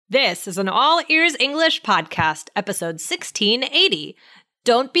This is an All Ears English podcast, episode 1680.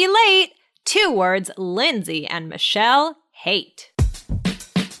 Don't be late. 2 words Lindsay and Michelle hate.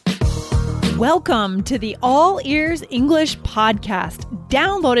 Welcome to the All Ears English podcast,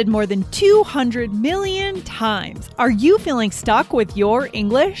 downloaded more than 200 million times. Are you feeling stuck with your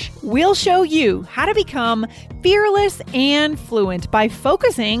English? We'll show you how to become fearless and fluent by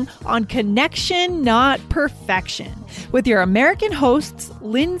focusing on connection, not perfection. With your American hosts,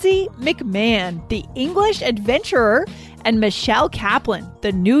 Lindsay McMahon, the English adventurer, and Michelle Kaplan,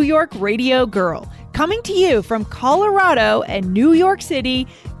 the New York radio girl, coming to you from Colorado and New York City,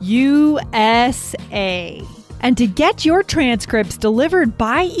 USA. And to get your transcripts delivered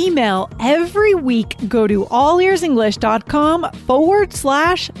by email every week, go to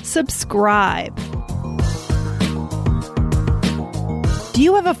allearsenglish.com/subscribe. Do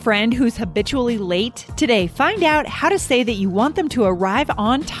you have a friend who's habitually late? Today, find out how to say that you want them to arrive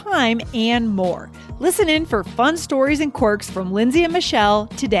on time and more. Listen in for fun stories and quirks from Lindsay and Michelle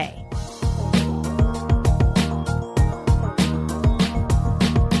today.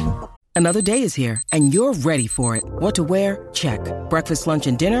 Another day is here, and you're ready for it. What to wear? Check. Breakfast, lunch,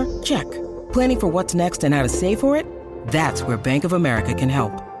 and dinner? Check. Planning for what's next and how to save for it? That's where Bank of America can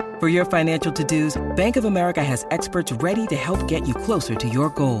help. For your financial to-dos, Bank of America has experts ready to help get you closer to your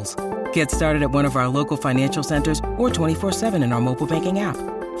goals. Get started at one of our local financial centers or 24/7 in our mobile banking app.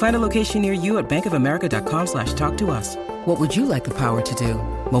 Find a location near you at bankofamerica.com/talktous. What would you like the power to do?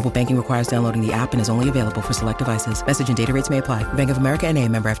 Mobile banking requires downloading the app and is only available for select devices. Message and data rates may apply. Bank of America N.A.,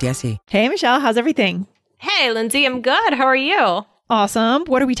 member FDIC. Hey, Michelle, how's everything? Hey, Lindsay, I'm good. How are you? Awesome.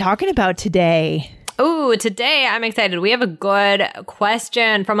 What are we talking about today? Ooh, today I'm excited. We have a good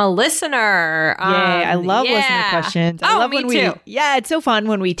question from a listener. Yay, I love listener questions. I love me when too. Yeah, it's so fun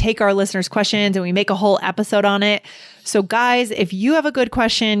when we take our listeners' questions and we make a whole episode on it. So guys, if you have a good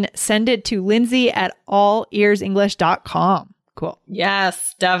question, send it to Lindsay at allearsenglish.com. Cool.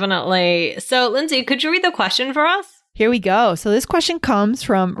 Yes, definitely. So, Lindsay, could you read the question for us? Here we go. So this question comes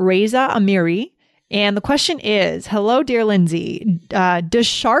from Reza Amiri. And the question is, hello, dear Lindsay. Does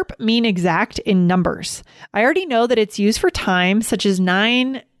sharp mean exact in numbers? I already know that it's used for time, such as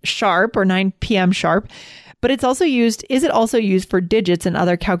 9 sharp or 9 p.m. sharp, but is it also used for digits and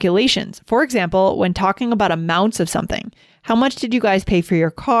other calculations? For example, when talking about amounts of something. How much did you guys pay for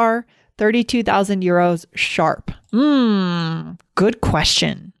your car? 32,000 euros sharp. Good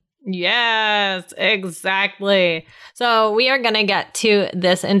question. Yes, exactly. So we are going to get to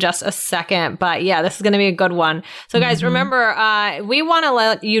this in just a second, but yeah, this is going to be a good one. So guys, remember, we want to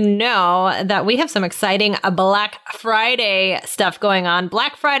let you know that we have some exciting Black Friday stuff going on.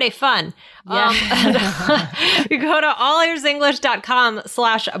 Black Friday fun. Yeah. You go to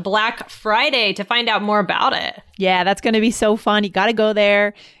allearsenglish.com/Black Friday to find out more about it. Yeah, that's going to be so fun. You got to go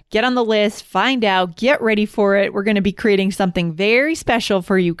there. Get on the list, find out, get ready for it. We're going to be creating something very special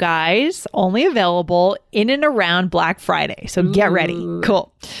for you guys, only available in and around Black Friday. So get ready.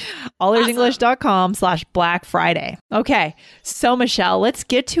 Cool. allearsenglish.com/Black Friday. Okay. So Michelle, let's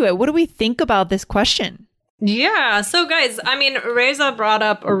get to it. What do we think about this question? Yeah. So guys, I mean, Reza brought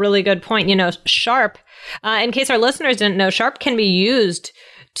up a really good point. You know, sharp, in case our listeners didn't know, sharp can be used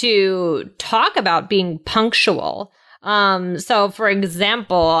to talk about being punctual. So for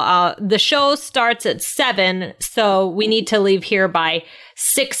example, the show starts at 7, so we need to leave here by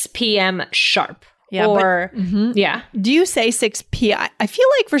 6 p.m. sharp. Yeah. Yeah. Do you say 6 p.m.? I feel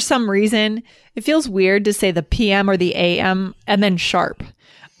like for some reason, it feels weird to say the p.m. or the a.m. and then sharp.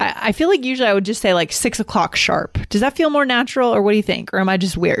 I feel like usually I would just say like 6 o'clock sharp. Does that feel more natural, or what do you think? Or am I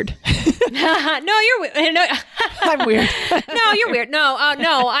just weird? No, you're weird. No. I'm weird. No, you're weird. No,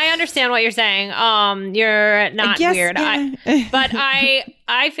 I understand what you're saying. You're not weird. Yeah. But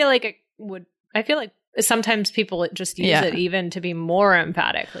I feel like sometimes people just use it even to be more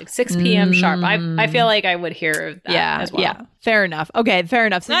emphatic, like 6 p.m. sharp. I feel like I would hear that as well. Yeah, fair enough. Okay, fair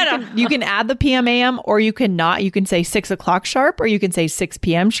enough. So you can add the p.m. a.m. or you can not. You can say 6 o'clock sharp, or you can say 6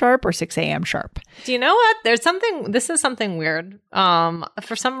 p.m. sharp or 6 a.m. sharp. Do you know what? This is something weird.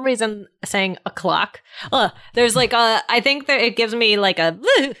 For some reason, saying o'clock, there's like I think that it gives me like a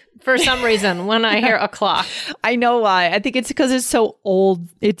for some reason when I hear o'clock. I know why. I think it's because it's so old.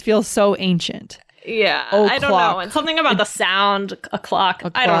 It feels so ancient. Yeah, I don't know. And something about the sound, a clock.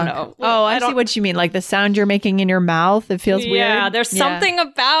 I don't know. Oh, I see what you mean. Like the sound you're making in your mouth, it feels weird. Yeah, there's something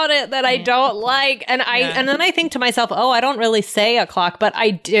about it that I don't like. And and then I think to myself, oh, I don't really say a clock, but I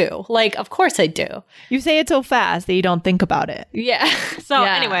do. Like, of course I do. You say it so fast that you don't think about it. Yeah. So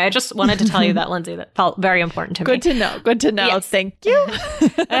anyway, I just wanted to tell you that, Lindsay. That felt very important to me. Good to know. Good to know. Yes. Thank you.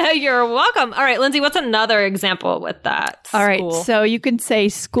 You're welcome. All right, Lindsay, what's another example with that? All right. So you can say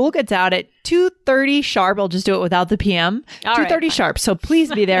school gets out at 2:30 sharp. I'll just do it without the PM. 2:30 sharp. So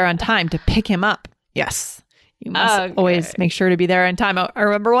please be there on time to pick him up. Yes. You must always make sure to be there on time. I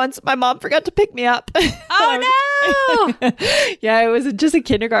remember once my mom forgot to pick me up. Oh, no. Yeah, I was just a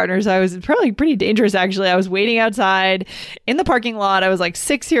kindergartner, so I was probably pretty dangerous, actually. I was waiting outside in the parking lot. I was like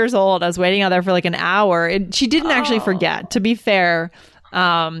 6 years old. I was waiting out there for like an hour. And she didn't actually forget, to be fair.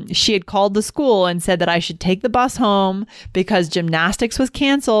 She had called the school and said that I should take the bus home because gymnastics was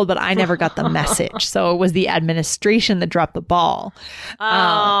canceled, but I never got the message. So it was the administration that dropped the ball.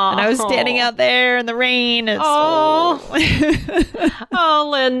 And I was standing out there in the rain. Oh,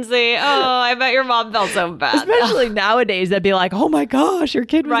 Lindsay. Oh, I bet your mom felt so bad. Especially nowadays, they'd be like, oh my gosh, your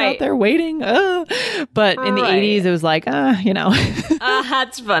kid was out there waiting. But in the 80s, it was like,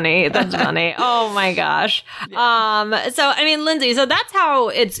 That's funny. That's funny. Oh my gosh. So, I mean, Lindsay, so that's how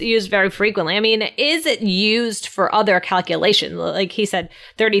it's used very frequently. I mean, is it used for other calculations? Like he said,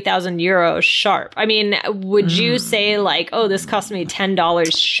 30,000 euros sharp. I mean, would you say like, oh, this cost me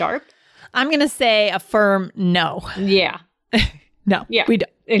 $10 sharp? I'm going to say a firm no. Yeah. No, we don't.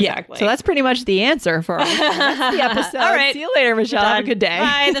 Exactly. Yeah. So that's pretty much the answer for that's the episode. All right. See you later, Michelle. Have a good day.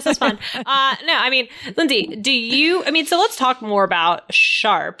 Bye. This is fun. No, I mean, Lindsay, so let's talk more about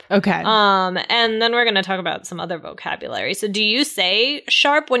sharp. Okay. And then we're going to talk about some other vocabulary. So do you say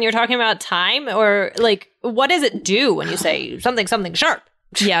sharp when you're talking about time, or like, what does it do when you say something sharp?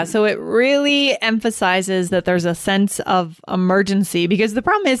 Yeah, so it really emphasizes that there's a sense of emergency, because the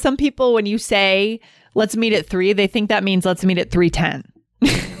problem is some people, when you say, let's meet at 3, they think that means let's meet at 3:10.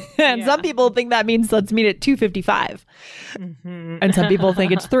 And some people think that means let's meet at 2:55. Mm-hmm. And some people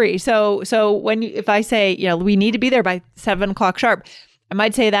think it's 3. So if I say, we need to be there by 7 o'clock sharp, I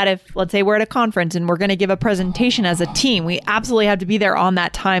might say that if, let's say we're at a conference and we're going to give a presentation as a team, we absolutely have to be there on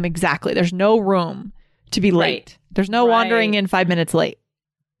that time exactly. There's no room to be late. There's no wandering in 5 minutes late.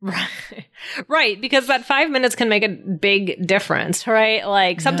 Right, because that 5 minutes can make a big difference, right?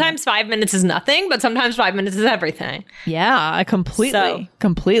 Like sometimes 5 minutes is nothing, but sometimes 5 minutes is everything. Yeah, completely.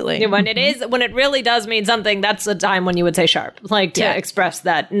 When it really does mean something, that's a time when you would say sharp, like to express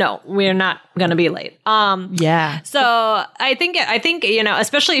that, no, we're not going to be late. So I think,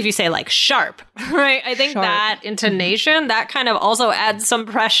 especially if you say like sharp, right? I think that intonation, that kind of also adds some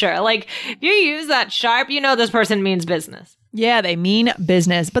pressure. Like if you use that sharp, this person means business. Yeah, they mean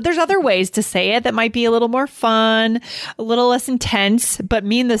business. But there's other ways to say it that might be a little more fun, a little less intense, but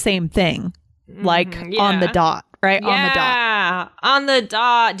mean the same thing. Like on the dot, right? On the dot. Yeah, on the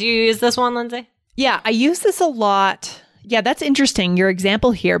dot. Do you use this one, Lindsay? Yeah, I use this a lot. Yeah, that's interesting, your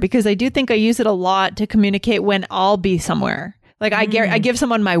example here, because I do think I use it a lot to communicate when I'll be somewhere. Like I give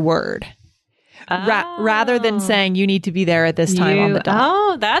someone my word. Rather than saying you need to be there at this time on the dot.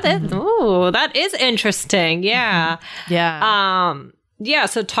 Oh, that is interesting. Yeah. Yeah.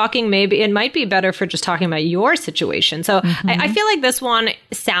 So talking, it might be better for just talking about your situation. So I feel like this one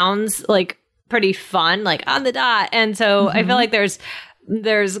sounds like pretty fun, like on the dot. And so I feel like there's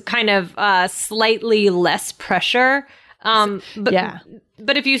kind of slightly less pressure.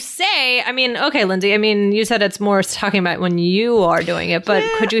 But if you say, okay, Lindsay, you said it's more talking about when you are doing it, but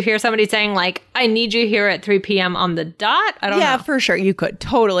could you hear somebody saying like, I need you here at 3 p.m. on the dot? I don't know. Yeah, for sure. You could.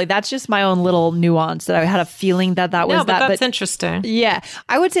 Totally. That's just my own little nuance that I had a feeling that was that. But that's interesting. Yeah.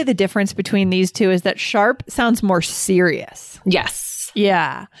 I would say the difference between these two is that sharp sounds more serious. Yes.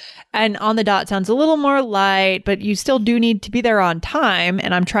 Yeah. And on the dot sounds a little more light, but you still do need to be there on time.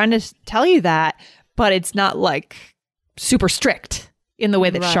 And I'm trying to tell you that, but it's not like super strict in the way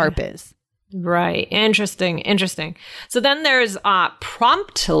that sharp is. Right. Interesting. So then there's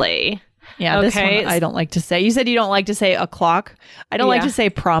promptly. Yeah, okay. This one I don't like to say. You said you don't like to say o'clock. I don't like to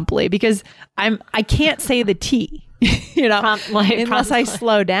say promptly because I can't say the T, unless I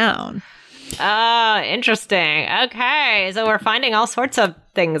slow down. Oh, interesting. Okay. So we're finding all sorts of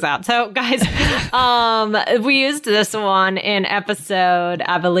things out. So guys, we used this one in episode,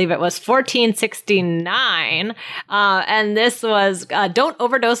 I believe it was 1469. And this was, don't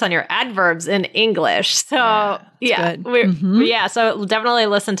overdose on your adverbs in English. So so definitely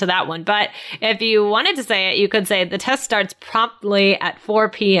listen to that one. But if you wanted to say it, you could say the test starts promptly at 4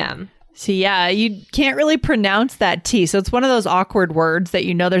 p.m. See, yeah, you can't really pronounce that T. So it's one of those awkward words that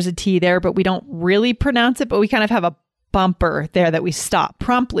there's a T there, but we don't really pronounce it, but we kind of have a bumper there that we stop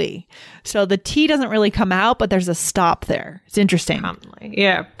promptly. So the T doesn't really come out, but there's a stop there. It's interesting. Promptly.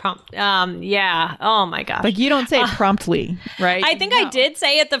 Yeah. Yeah. Oh my gosh. Like you don't say it promptly, right? I think I did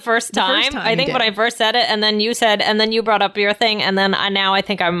say it the first time. I think when I first said it, and then you said, and then you brought up your thing, and then now I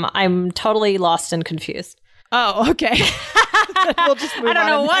think I'm totally lost and confused. Oh, okay. We'll just move on. I don't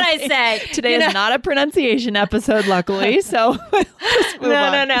know what I say. Today is not a pronunciation episode, luckily. So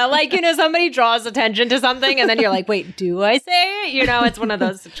No. Like, somebody draws attention to something and then you're like, wait, do I say it? It's one of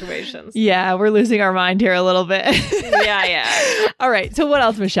those situations. Yeah, we're losing our mind here a little bit. Yeah. All right. So what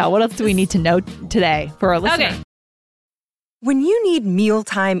else, Michelle? What else do we need to know today for our listeners? Okay. When you need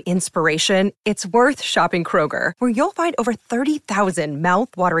mealtime inspiration, it's worth shopping Kroger, where you'll find over 30,000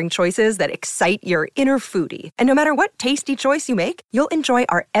 mouth-watering choices that excite your inner foodie. And no matter what tasty choice you make, you'll enjoy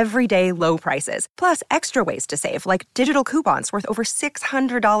our everyday low prices, plus extra ways to save, like digital coupons worth over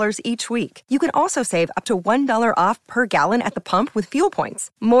 $600 each week. You can also save up to $1 off per gallon at the pump with fuel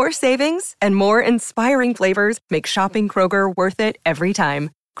points. More savings and more inspiring flavors make shopping Kroger worth it every time.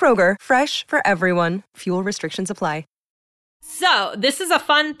 Kroger, fresh for everyone. Fuel restrictions apply. So this is a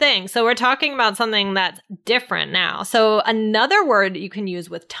fun thing. So we're talking about something that's different now. So another word you can use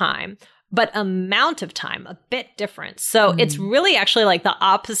with time, but amount of time, a bit different. So it's really actually like the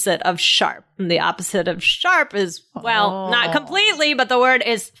opposite of sharp. And the opposite of sharp is, not completely, but the word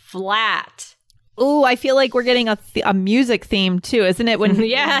is flat. Oh, I feel like we're getting a music theme too, isn't it? When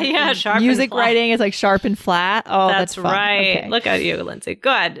yeah, sharp music and flat. writing is like sharp and flat. Oh, that's fun. right. Okay. Look at you, Lindsay.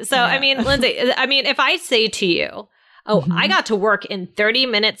 Good. So, Lindsay, if I say to you, I got to work in 30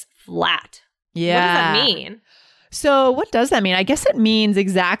 minutes flat. Yeah. What does that mean? So what does that mean? I guess it means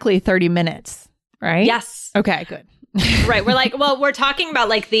exactly 30 minutes, right? Yes. Okay, good. Right. We're like, we're talking about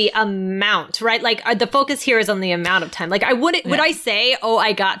like the amount, right? Like the focus here is on the amount of time. Like would I say,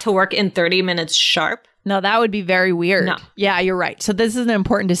 I got to work in 30 minutes sharp? No, that would be very weird. No. Yeah, you're right. So this is an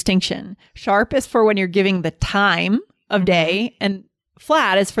important distinction. Sharp is for when you're giving the time of day, and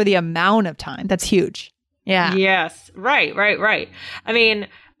flat is for the amount of time. That's huge. Yeah. Yes. Right. I mean,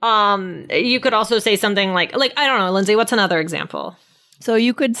 you could also say something like, I don't know, Lindsay, what's another example? So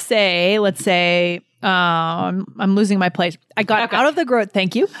you could say, let's say, I'm losing my place. I got out of the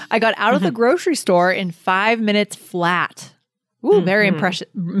thank you. I got out of the grocery store in 5 minutes flat. Ooh, very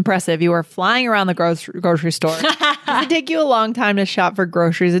impressive. You were flying around the grocery store. Does it take you a long time to shop for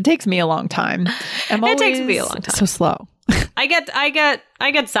groceries? It takes me a long time. It takes me a long time. So slow. I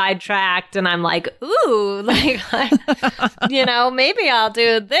get sidetracked and I'm like, ooh, maybe I'll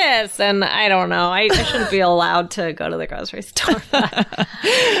do this. And I don't know. I shouldn't be allowed to go to the grocery store.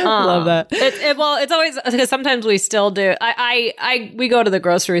 Love that. It's always, because sometimes we still do. We go to the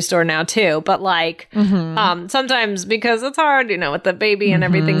grocery store now too, but sometimes because it's hard, with the baby and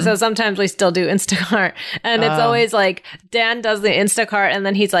everything. So sometimes we still do Instacart, and it's always like Dan does the Instacart and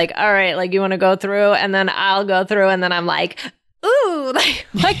then he's like, all right, like you want to go through, and then I'll go through, and then I'm like, ooh,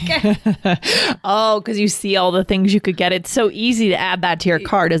 oh, because you see all the things you could get. It's so easy to add that to your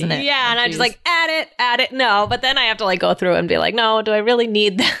cart, isn't it? Yeah, and I just like add it. No, but then I have to like go through and be like, no, do I really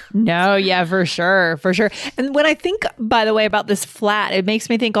need that? No, yeah, for sure. And when I think, by the way, about this flat, it makes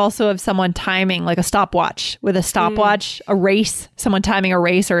me think also of someone timing, like a stopwatch. With a stopwatch, a race, someone timing a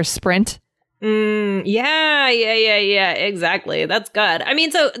race or a sprint. Yeah, exactly. That's good. I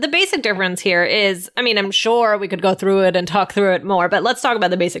mean, so the basic difference here is, I'm sure we could go through it and talk through it more, but let's talk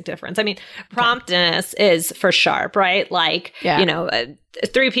about the basic difference. Promptness is for sharp, right? Like, 3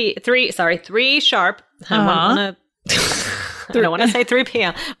 sharp. I don't want to say 3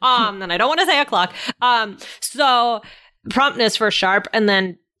 p.m. Then I don't want to say o'clock. So promptness for sharp, and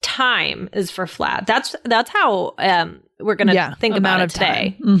then time is for flat. That's how, we're going to think about it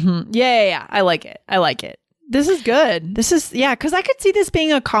today. Yeah. I like it. This is good. Because I could see this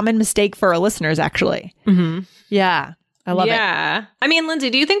being a common mistake for our listeners, actually. Yeah, I love it. Yeah.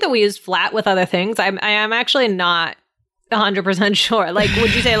 Lindsay, do you think that we use flat with other things? I am actually not 100% sure. Like,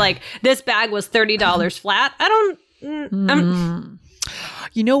 would you say like this bag was $30 flat? I don't.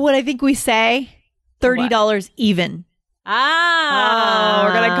 You know what I think we say? $30 even. Ah. Oh,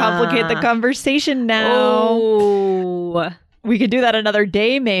 we're going to complicate the conversation now. Oh. We could do that another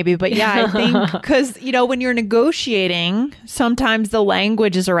day maybe. But yeah, I think because, when you're negotiating, sometimes the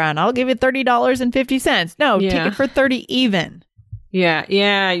language is around, I'll give you $30.50. No, take it for 30 even. Yeah.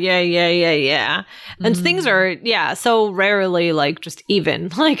 And things are, so rarely like just even.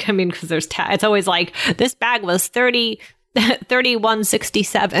 Like, because there's it's always like, this bag was 30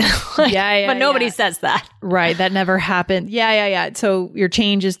 31.67. But nobody says that. Right. That never happened. Yeah. So your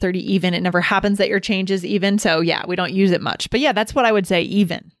change is 30 even. It never happens that your change is even. So yeah, we don't use it much. But yeah, that's what I would say,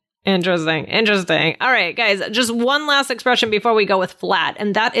 even. Interesting. All right, guys, just one last expression before we go with flat,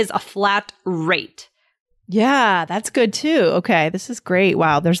 and that is a flat rate. Yeah, that's good too. Okay, this is great.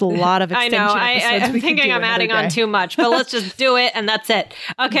 Wow, there's a lot of extension episodes. I'm thinking I'm adding on too much, but let's just do it, and that's it.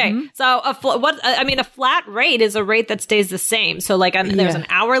 Okay, so a flat rate is a rate that stays the same. So like there's an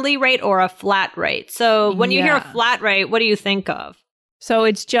hourly rate or a flat rate. So when you hear a flat rate, what do you think of? So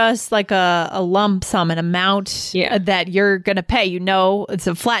it's just like a lump sum, an amount that you're going to pay. You know, it's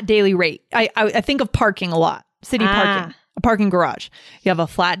a flat daily rate. I think of parking a lot, city parking, a parking garage. You have a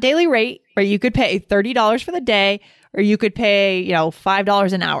flat daily rate where you could pay $30 for the day, or you could pay,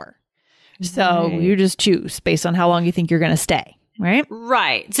 $5 an hour. So you just choose based on how long you think you're going to stay. Right.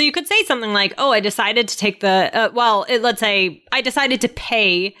 Right. So you could say something like, I decided to take let's say I decided to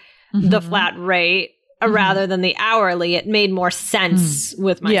pay the flat rate rather than the hourly. It made more sense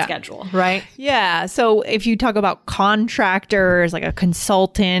with my schedule, right? Yeah. So if you talk about contractors, like a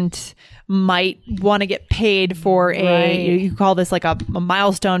consultant might want to get paid for you call this like a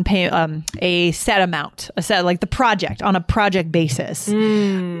milestone pay, a set amount, like the project on a project basis,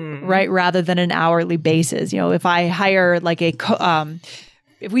 right? Rather than an hourly basis. If I hire like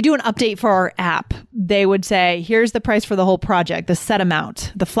if we do an update for our app, they would say, here's the price for the whole project, the set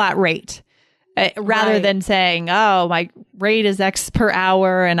amount, the flat rate. Rather than saying, my rate is X per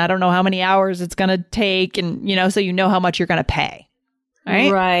hour and I don't know how many hours it's going to take. And, so you know how much you're going to pay.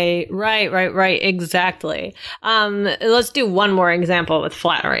 Right? Right. Exactly. Let's do one more example with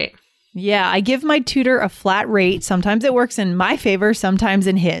flat rate. Yeah. I give my tutor a flat rate. Sometimes it works in my favor, sometimes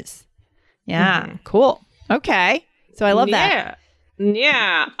in his. Yeah. Cool. Okay. So I love that.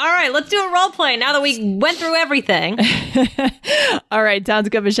 Yeah. All right. Let's do a role play now that we went through everything. All right. Sounds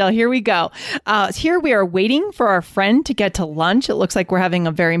good, Michelle. Here we go. Here we are waiting for our friend to get to lunch. It looks like we're having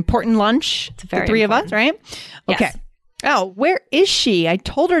a very important lunch. It's the three of us, right? Okay. Yes. Oh, where is she? I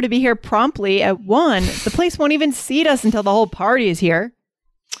told her to be here promptly at 1. The place won't even seat us until the whole party is here.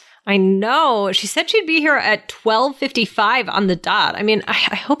 I know. She said she'd be here at 12:55 on the dot. I mean, I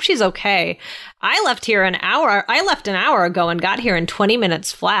hope she's okay. I left an hour ago and got here in 20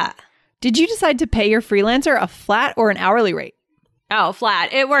 minutes flat. Did you decide to pay your freelancer a flat or an hourly rate? Oh,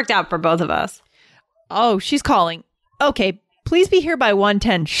 flat. It worked out for both of us. Oh, she's calling. Okay. Please be here by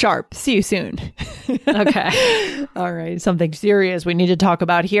 1:10 sharp. See you soon. Okay. All right. Something serious we need to talk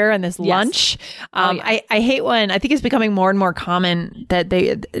about here in this lunch. I hate when I think it's becoming more and more common that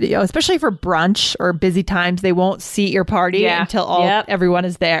they, especially for brunch or busy times, they won't seat your party until everyone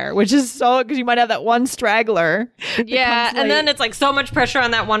is there, which is because you might have that one straggler. Yeah. And then it's like so much pressure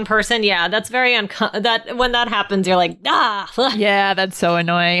on that one person. Yeah. That's very that when that happens, you're like, Yeah. That's so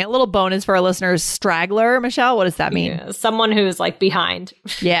annoying. A little bonus for our listeners. Straggler, Michelle, what does that mean? Yeah, someone who's like behind.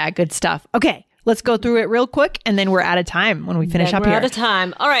 Yeah. Good stuff. Okay. Let's go through it real quick, and then we're out of time when we finish up here. We're out of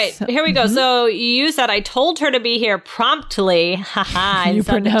time. All right, here we go. So you said I told her to be here promptly. Haha. You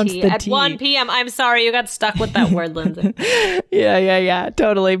pronounced the T. At 1 p.m. I'm sorry, you got stuck with that word, Lindsay. Yeah.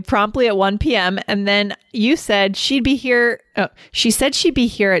 Totally. Promptly at 1 p.m. And then you said she'd be here. She said she'd be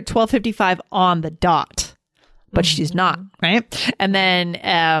here at 12:55 on the dot. But she's not, right? And then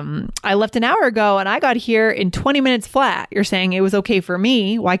I left an hour ago and I got here in 20 minutes flat. You're saying it was okay for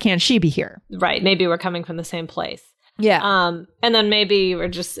me. Why can't she be here? Right. Maybe we're coming from the same place. Yeah. And then maybe I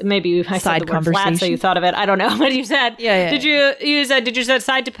said the word flat, so you thought of it. I don't know what you said. Yeah. Did you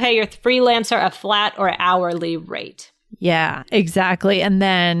decide to pay your freelancer a flat or hourly rate? Yeah, exactly. And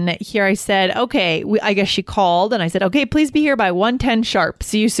then here I said, okay, I guess she called and I said, okay, please be here by 1:10 sharp.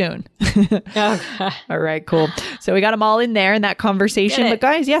 See you soon. Okay. All right, cool. So we got them all in there in that conversation. But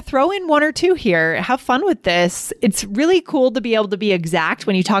guys, throw in one or two here. Have fun with this. It's really cool to be able to be exact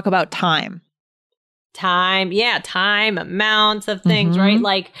when you talk about time. Time, amounts of things, right?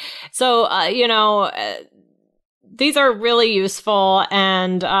 Like, so, these are really useful,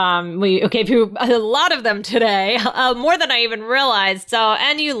 and we gave you a lot of them today, more than I even realized. So,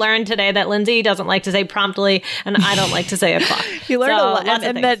 and you learned today that Lindsay doesn't like to say promptly, and I don't like to say o'clock. You learned a lot,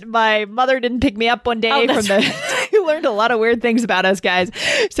 and that my mother didn't pick me up one day from the. You learned a lot of weird things about us, guys.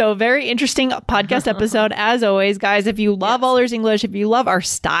 So, very interesting podcast episode, as always, guys. If you love All Ears English, if you love our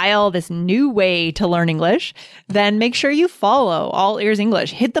style, this new way to learn English, then make sure you follow All Ears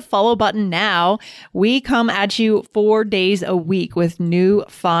English. Hit the follow button now. We come at you 4 days a week with new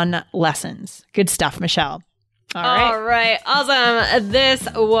fun lessons. Good stuff, Michelle. All right. Awesome. This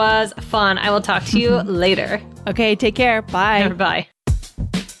was fun. I will talk to you later. Okay. Take care. Bye. Bye.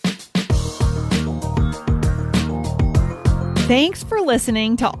 Thanks for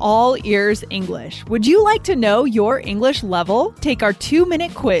listening to All Ears English. Would you like to know your English level? Take our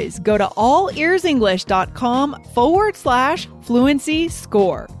 2-minute quiz. Go to allearsenglish.com/fluency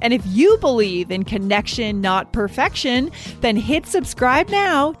score. And if you believe in connection, not perfection, then hit subscribe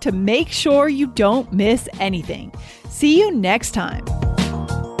now to make sure you don't miss anything. See you next time.